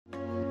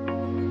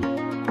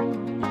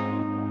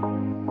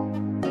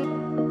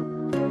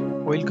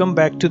Welcome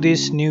back to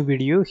this new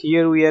video.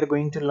 Here we are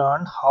going to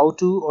learn how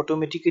to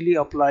automatically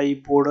apply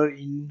border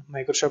in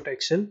Microsoft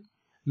Excel.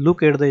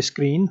 Look at the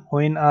screen.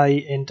 When I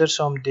enter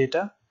some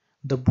data,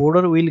 the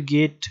border will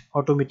get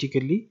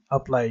automatically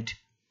applied.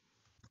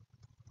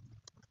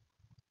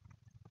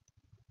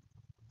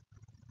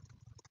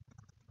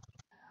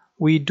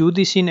 We do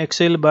this in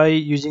Excel by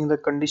using the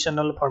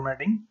conditional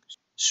formatting.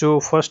 So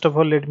first of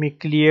all, let me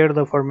clear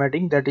the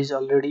formatting that is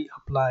already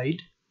applied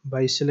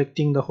by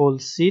selecting the whole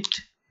sheet.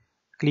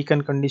 Click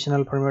on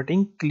conditional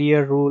formatting,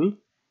 clear rule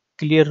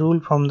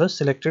from the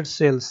selected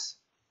cells.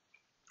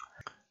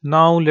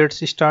 Now let's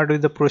start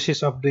with the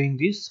process of doing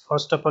this.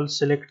 First of all,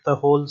 select the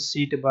whole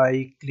sheet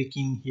by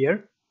clicking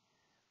here.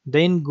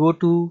 Then go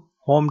to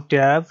Home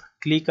tab,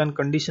 click on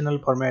conditional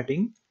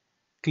formatting,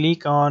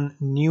 click on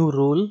new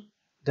rule,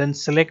 then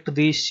select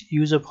this,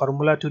 use a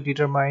formula to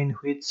determine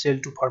which cell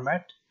to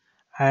format,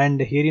 and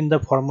here in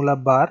the formula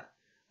bar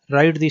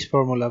write this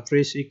formula,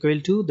 press equal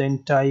to,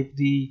 then type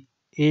the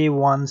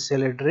A1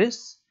 cell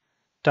address,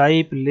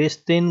 type less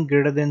than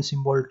greater than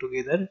symbol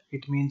together,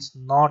 it means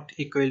not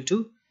equal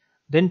to,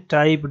 then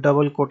type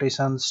double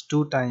quotations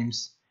 2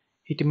 times.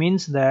 It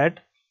means that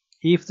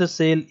if the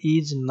cell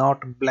is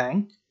not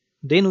blank,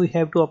 then we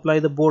have to apply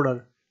the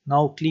border.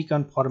 Now click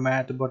on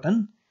format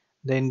button,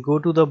 then go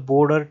to the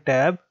border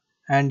tab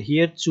and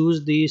here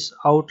choose this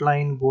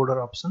outline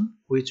border option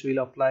which will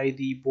apply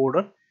the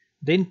border.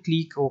 Then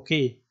click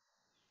OK.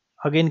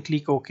 Again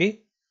click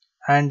OK,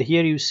 and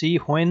here you see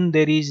when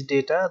there is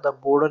data the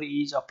border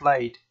is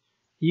applied.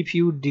 If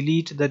you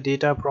delete the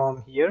data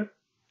from here,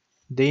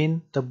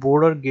 then the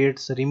border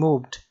gets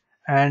removed,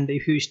 and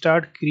if you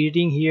start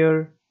creating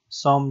here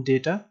some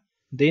data,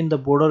 then the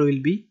border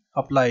will be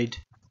applied.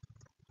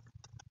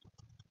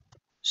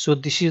 So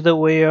this is the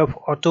way of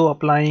auto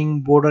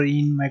applying border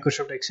in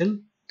Microsoft Excel.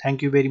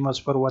 Thank you very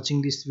much for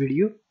watching this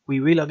video.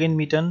 We will again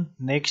meet on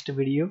next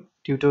video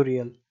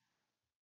tutorial.